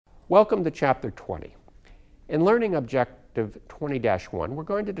Welcome to Chapter 20. In Learning Objective 20-1, we're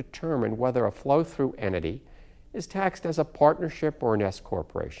going to determine whether a flow-through entity is taxed as a partnership or an S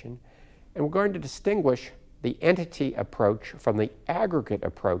corporation, and we're going to distinguish the entity approach from the aggregate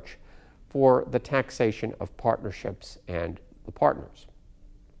approach for the taxation of partnerships and the partners.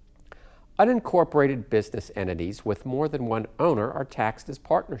 Unincorporated business entities with more than one owner are taxed as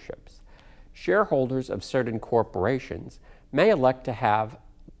partnerships. Shareholders of certain corporations may elect to have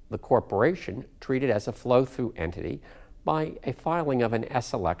the corporation treated as a flow-through entity by a filing of an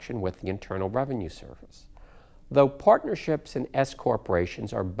S election with the Internal Revenue Service. Though partnerships and S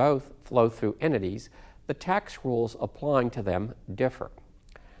corporations are both flow-through entities, the tax rules applying to them differ.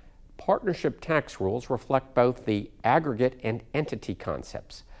 Partnership tax rules reflect both the aggregate and entity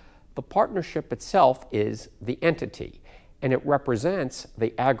concepts. The partnership itself is the entity, and it represents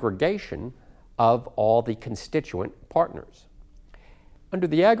the aggregation of all the constituent partners. Under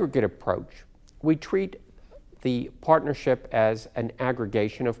the aggregate approach, we treat the partnership as an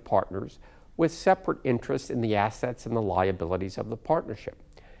aggregation of partners with separate interests in the assets and the liabilities of the partnership.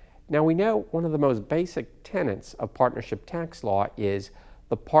 Now, we know one of the most basic tenets of partnership tax law is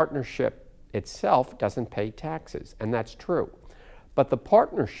the partnership itself doesn't pay taxes, and that's true. But the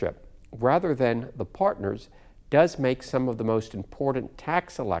partnership, rather than the partners, does make some of the most important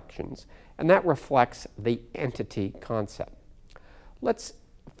tax elections, and that reflects the entity concept. Let's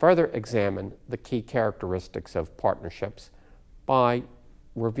further examine the key characteristics of partnerships by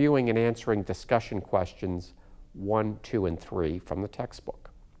reviewing and answering discussion questions 1, 2, and 3 from the textbook.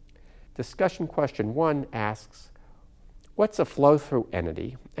 Discussion question 1 asks, what's a flow-through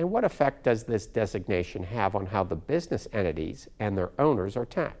entity, and what effect does this designation have on how the business entities and their owners are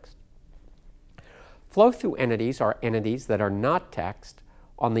taxed? Flow-through entities are entities that are not taxed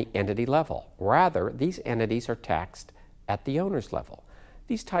on the entity level. Rather, these entities are taxed at the owner's level.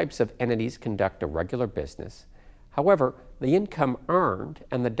 These types of entities conduct a regular business. However, the income earned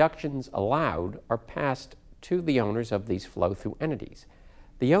and the deductions allowed are passed to the owners of these flow-through entities.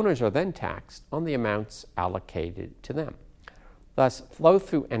 The owners are then taxed on the amounts allocated to them. Thus,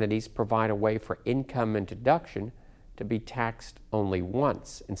 flow-through entities provide a way for income and deduction to be taxed only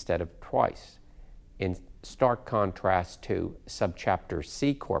once instead of twice, in stark contrast to subchapter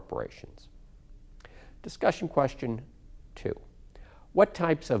C corporations. Discussion question 2. What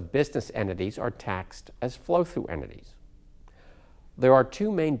types of business entities are taxed as flow-through entities? There are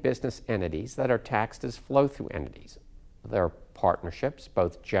two main business entities that are taxed as flow-through entities. There are partnerships,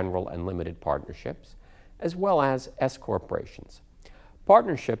 both general and limited partnerships, as well as S corporations.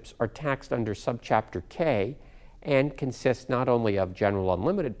 Partnerships are taxed under subchapter K and consist not only of general and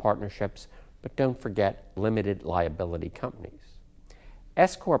limited partnerships, but don't forget limited liability companies.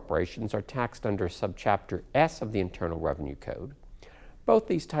 S corporations are taxed under subchapter S of the Internal Revenue Code. Both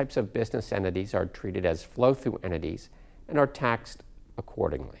these types of business entities are treated as flow-through entities and are taxed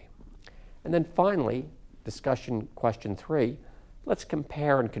accordingly. And then finally, discussion question 3, let's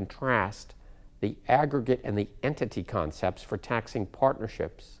compare and contrast the aggregate and the entity concepts for taxing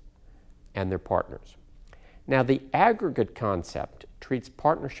partnerships and their partners. Now, the aggregate concept treats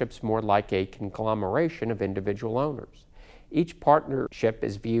partnerships more like a conglomeration of individual owners. Each partnership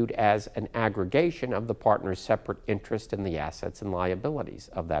is viewed as an aggregation of the partner's separate interest in the assets and liabilities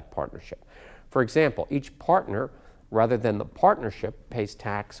of that partnership. For example, each partner, rather than the partnership, pays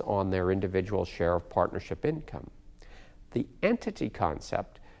tax on their individual share of partnership income. The entity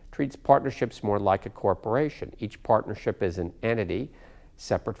concept treats partnerships more like a corporation. Each partnership is an entity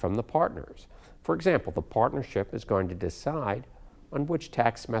separate from the partners. For example, the partnership is going to decide on which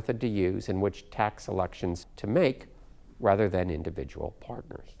tax method to use and which tax elections to make rather than individual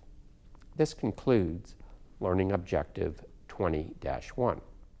partners. This concludes Learning Objective 20-1.